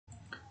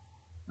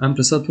I'm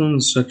Prasad from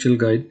Structural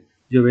Guide.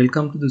 You're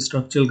welcome to the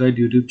Structural Guide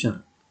YouTube channel.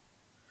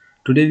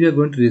 Today we are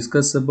going to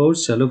discuss about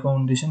shallow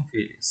foundation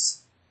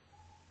failures.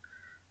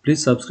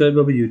 Please subscribe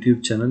our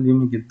YouTube channel. You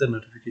may get the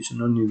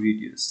notification on new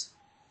videos.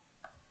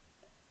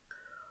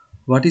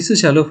 What is a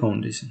shallow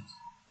foundation?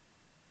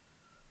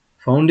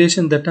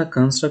 Foundations that are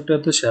constructed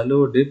at the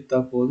shallow depth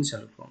are called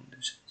shallow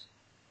foundations.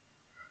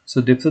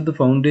 So depth of the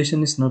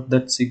foundation is not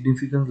that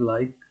significant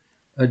like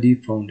a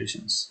deep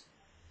foundations,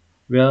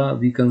 where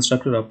we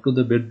constructed up to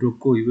the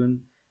bedrock or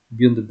even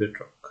beyond the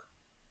bedrock.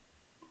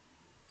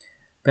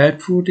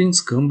 Pad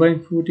footings,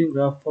 combined footing,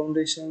 raft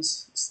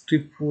foundations,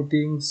 strip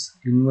footings,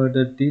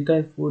 inverted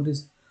T-type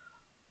footings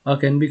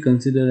can be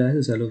considered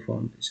as shallow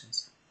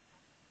foundations.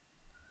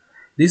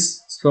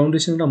 These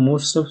foundations are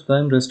most of the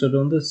time rested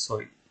on the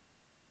soil.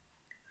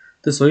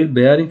 The soil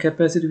bearing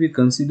capacity we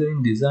consider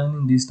in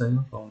designing these type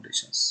of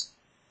foundations.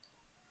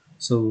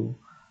 So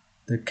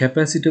the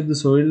capacity of the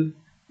soil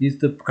is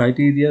the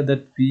criteria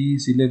that we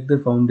select the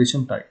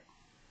foundation type.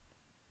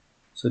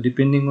 So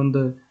depending on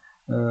the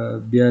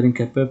bearing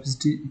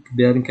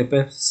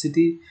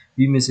capacity,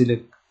 we may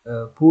select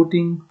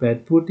footing,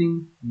 pad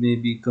footing,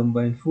 maybe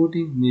combined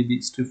footing, maybe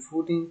strip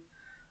footing.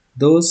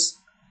 Those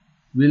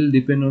will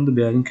depend on the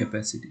bearing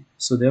capacity.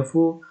 So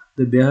therefore,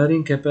 the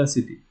bearing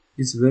capacity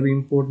is very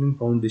important in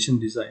foundation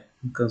design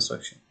and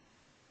construction.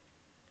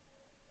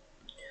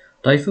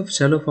 Type of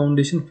shallow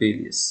foundation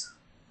failures.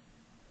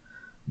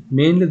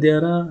 Mainly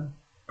there are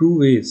two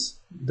ways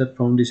that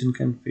foundation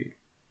can fail.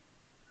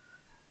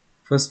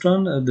 First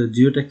one are the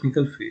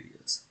geotechnical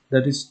failures,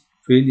 that is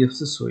failure of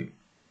the soil.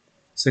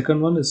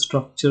 Second one is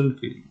structural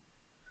failure.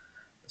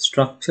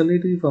 Structurally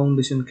the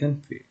foundation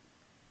can fail.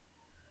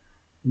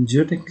 In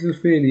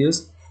geotechnical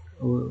failures,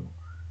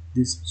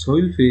 this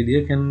soil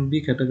failure can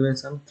be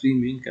categorized on three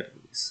main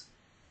categories: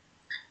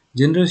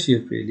 general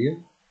shear failure,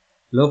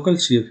 local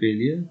shear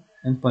failure,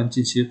 and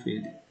punching shear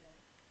failure.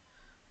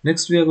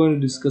 Next we are going to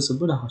discuss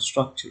about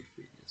structural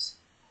failures.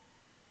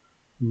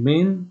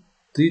 Main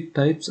three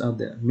types are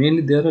there.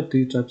 Mainly there are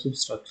three types of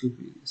structural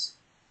failures: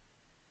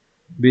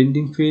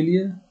 bending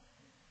failure,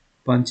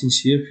 punching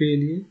shear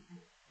failure,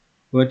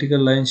 vertical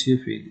line shear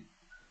failure.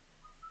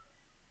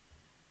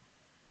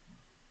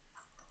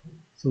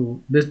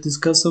 So let's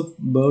discuss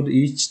about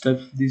each type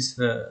of these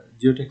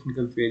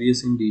geotechnical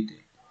failures in detail.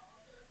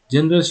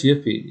 General shear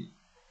failure.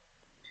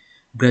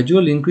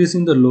 Gradual increase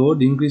in the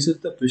load increases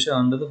the pressure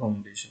under the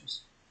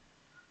foundations.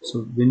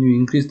 So when you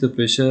increase the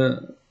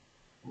pressure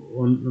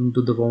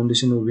onto the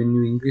foundation, or when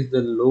you increase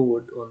the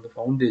load on the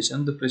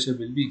foundation, the pressure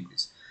will be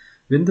increased.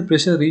 When the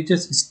pressure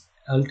reaches its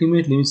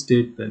ultimate limit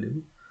state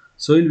value,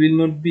 soil will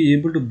not be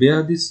able to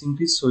bear this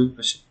increased soil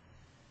pressure.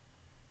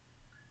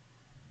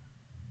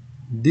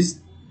 This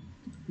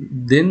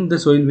then the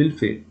soil will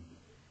fail.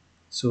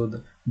 So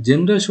the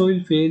general soil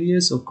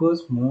failures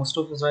occurs most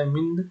of the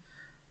time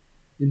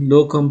in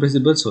low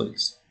compressible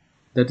soils.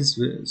 That is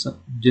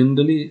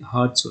generally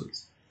hard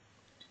soils.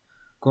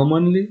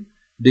 Commonly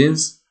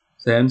dense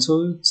sand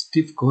soil,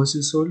 stiff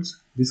cohesive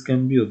soils. This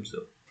can be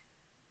observed.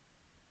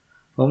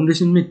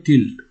 Foundation may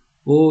tilt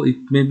or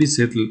it may be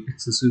settled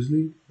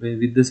excessively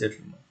with the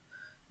settlement.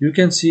 You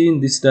can see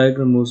in this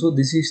diagram also,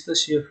 this is the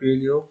shear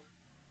failure of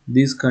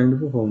these kind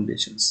of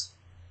foundations.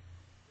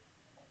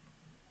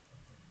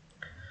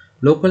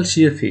 Local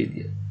shear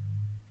failure.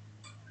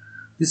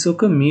 This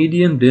occur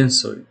medium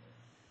dense soil.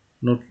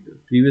 Not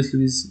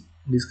previously we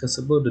discussed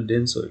about the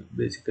dense soil,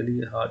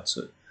 basically a hard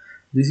soil.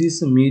 This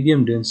is a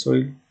medium dense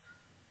soil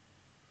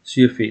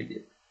shear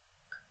failure.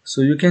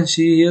 So you can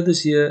see here the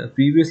shear,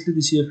 previously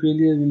the shear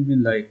failure will be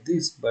like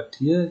this, but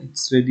here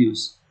it's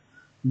reduced.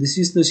 This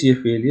is the shear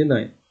failure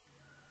line.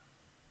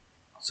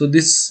 So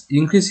this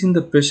increase in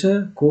the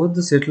pressure causes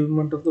the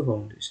settlement of the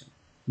foundation.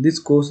 This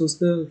causes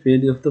the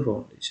failure of the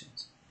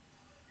foundations.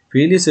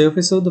 Failure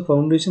surface of the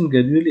foundation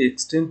gradually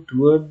extend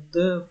toward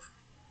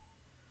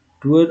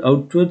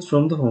outwards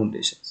from the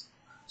foundations.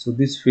 So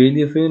this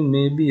failure frame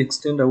may be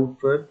extend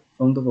outward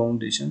from the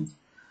foundations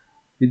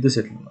with the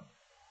settlement.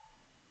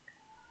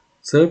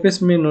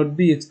 Surface may not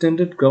be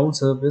extended ground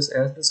surface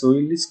as the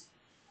soil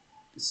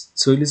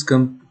is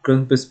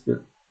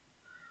compressible,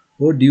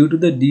 or due to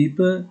the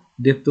deeper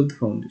depth of the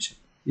foundation.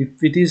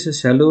 If it is a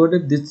shallower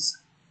depth, this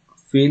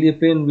failure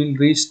plane will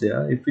reach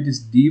there. If it is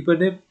deeper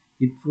depth,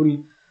 it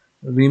will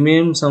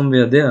remain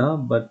somewhere there.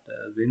 But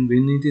when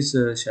it is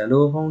a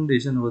shallower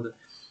foundation, or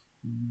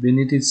when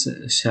it is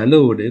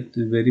shallow depth,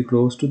 very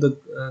close to the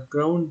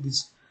ground,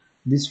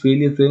 this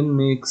failure plane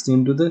may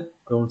extend to the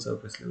ground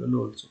surface level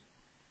also.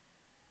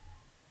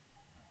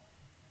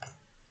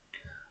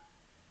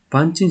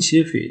 Punch and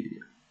shear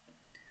failure.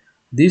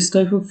 This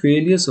type of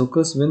failures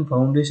occurs when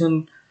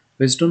foundation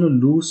rests on a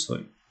loose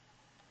soil,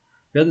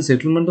 where the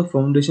settlement of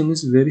foundation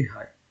is very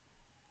high.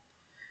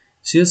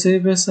 Shear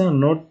surfaces are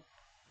not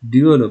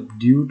developed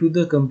due to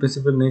the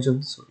compressible nature of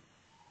the soil.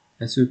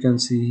 As you can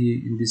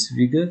see in this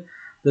figure,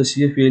 the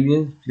shear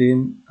failure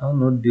plane are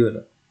not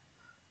developed.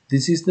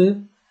 This is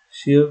the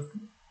shear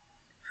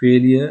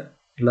failure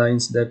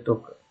lines that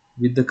occur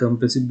with the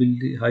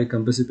high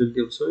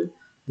compressibility of soil.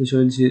 the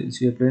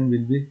shear plane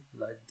will be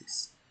like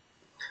this.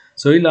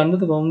 Soil under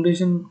the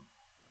foundation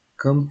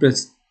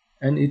compressed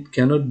and it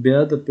cannot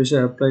bear the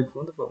pressure applied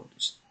from the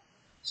foundation.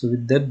 So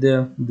with that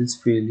this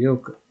failure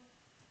occur.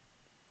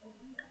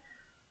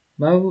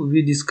 Now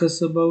we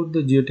discuss about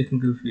the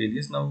geotechnical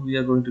failures. Now we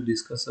are going to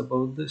discuss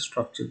about the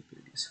structural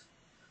failures.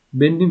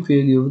 Bending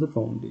failure of the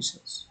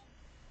foundations.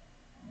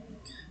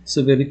 It's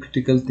a very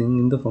critical thing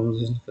in the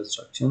foundation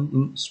construction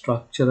in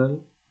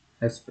structural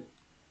aspect.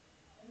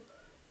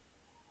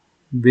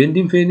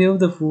 Bending failure of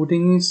the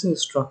footing is a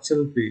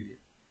structural failure.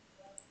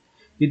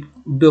 It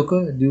would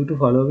occur due to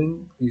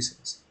following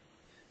reasons.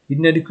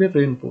 Inadequate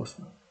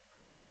reinforcement.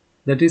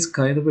 That is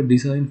kind of a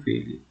design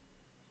failure.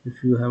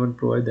 If you haven't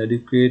provided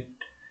adequate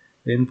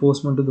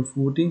reinforcement to the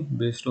footing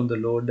based on the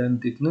load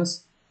and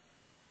thickness,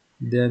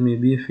 there may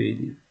be a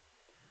failure.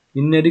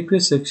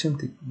 Inadequate section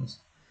thickness.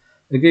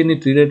 Again,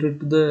 it related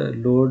to the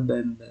load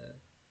and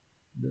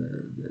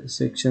the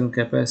section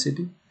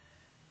capacity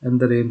and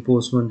the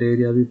reinforcement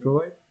area we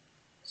provide.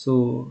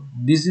 So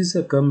this is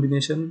a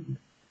combination.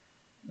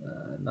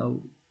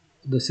 Now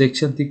the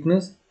section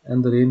thickness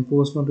and the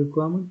reinforcement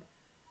requirement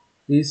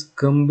is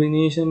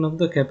combination of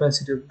the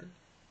capacity of the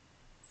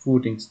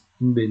footings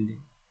in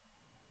bending.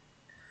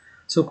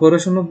 So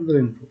corrosion of the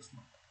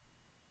reinforcement,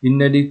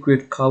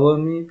 inadequate cover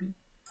maybe,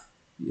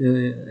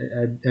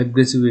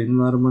 aggressive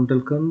environmental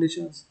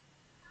conditions.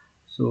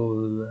 So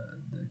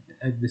the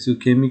aggressive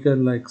chemical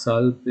like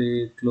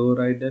sulfate,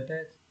 chloride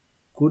attacks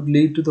could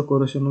lead to the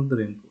corrosion of the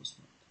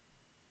reinforcement.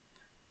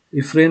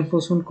 If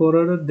reinforcement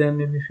corroded, there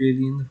may be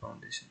failure in the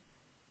foundation.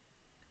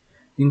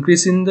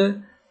 Increase in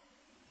the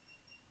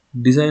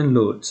design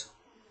loads.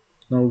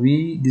 Now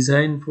we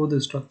design for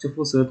the structure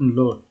for certain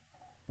load,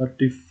 but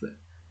if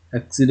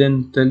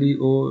accidentally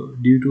or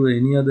due to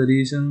any other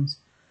reasons,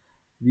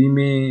 we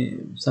may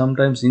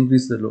sometimes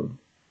increase the load.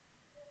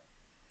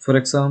 For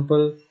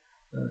example,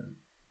 uh,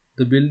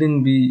 the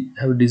building we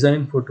have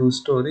designed for 2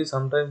 stories,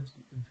 sometimes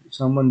if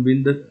someone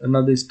build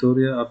another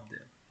story up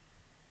there,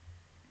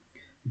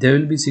 there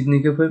will be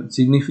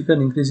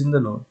significant increase in the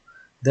load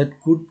that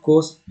could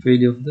cause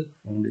failure of the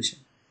foundation.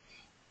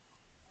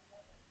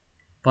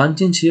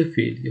 Punch and shear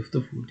failure of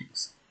the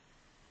footings.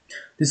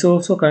 This is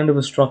also kind of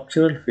a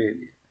structural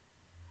failure.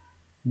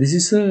 This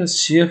is a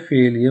shear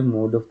failure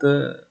mode of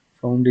the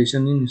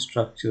foundation in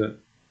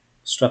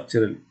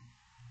structurally.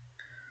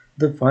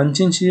 The punch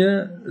and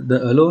shear,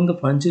 along the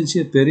punch and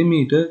shear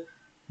perimeter,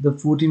 the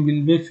footing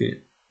will be fail.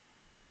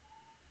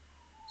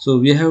 So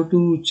we have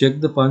to check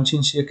the punch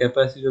and shear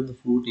capacity of the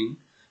footing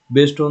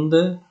based on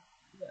the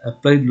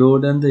applied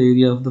load and the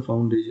area of the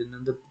foundation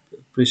and the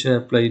pressure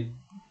applied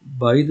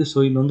by the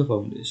soil on the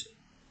foundation.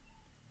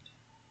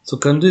 So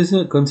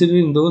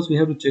considering those, we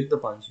have to check the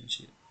punch and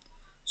shear.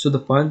 So the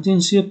punch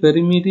and shear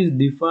perimeter is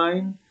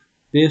defined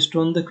based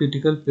on the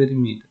critical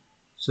perimeter.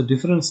 So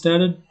different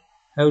standard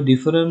have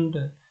different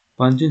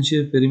punch and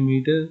shear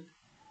perimeter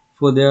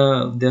for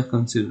their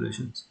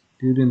considerations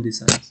during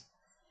designs.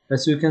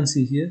 As you can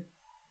see here,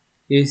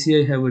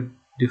 ACI have a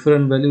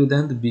different value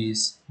than the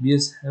BS.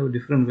 BS have a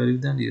different value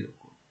than the Euro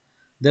code.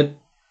 That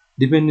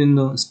depending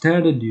on the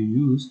standard you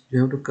use,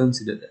 you have to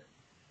consider that.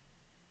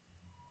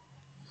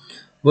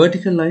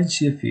 Vertical line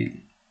shear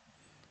failure.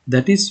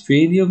 That is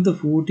failure of the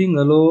footing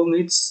along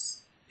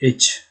its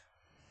edge,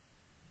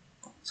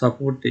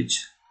 support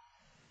edge.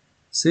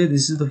 Say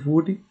this is the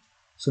footing.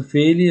 So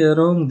failure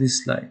along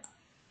this line,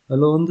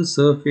 along the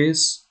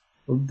surface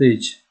of the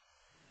edge.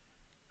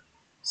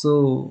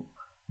 So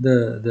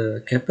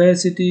the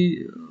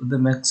capacity, the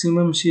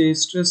maximum shear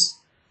stress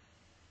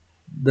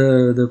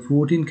the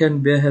footing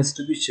can bear has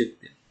to be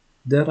checked.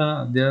 There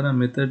are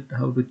method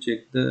how to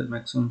check the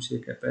maximum shear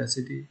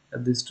capacity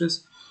at this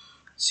stress,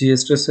 shear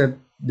stress at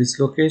this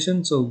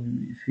location. So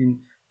if you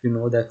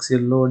know the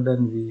axial load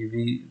and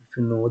if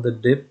you know the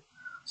depth,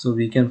 so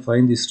we can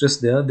find the stress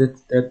there.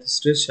 That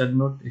stress should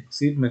not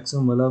exceed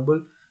maximum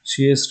allowable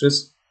shear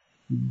stress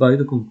by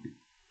the concrete.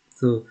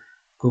 So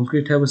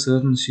concrete have a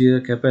certain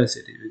shear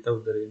capacity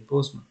without the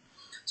reinforcement.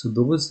 So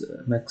those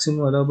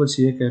maximum allowable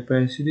shear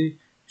capacity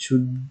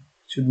should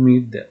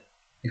meet that.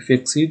 If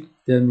exceed,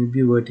 there may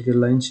be vertical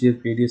line shear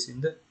failures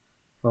in the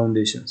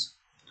foundations.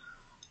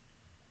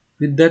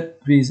 With that,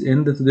 we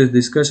end today's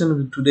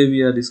discussion. Today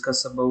we are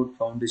discuss about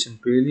foundation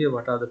failure.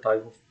 What are the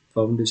type of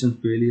foundation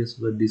failures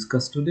were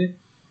discussed today?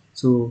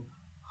 So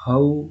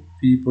how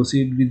we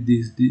proceed with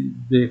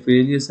the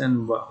failures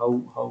and uh,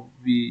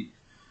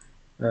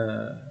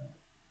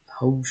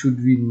 how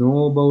should we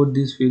know about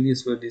these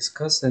failures were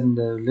discussed, and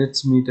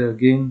let's meet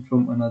again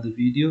from another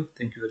video.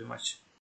 Thank you very much.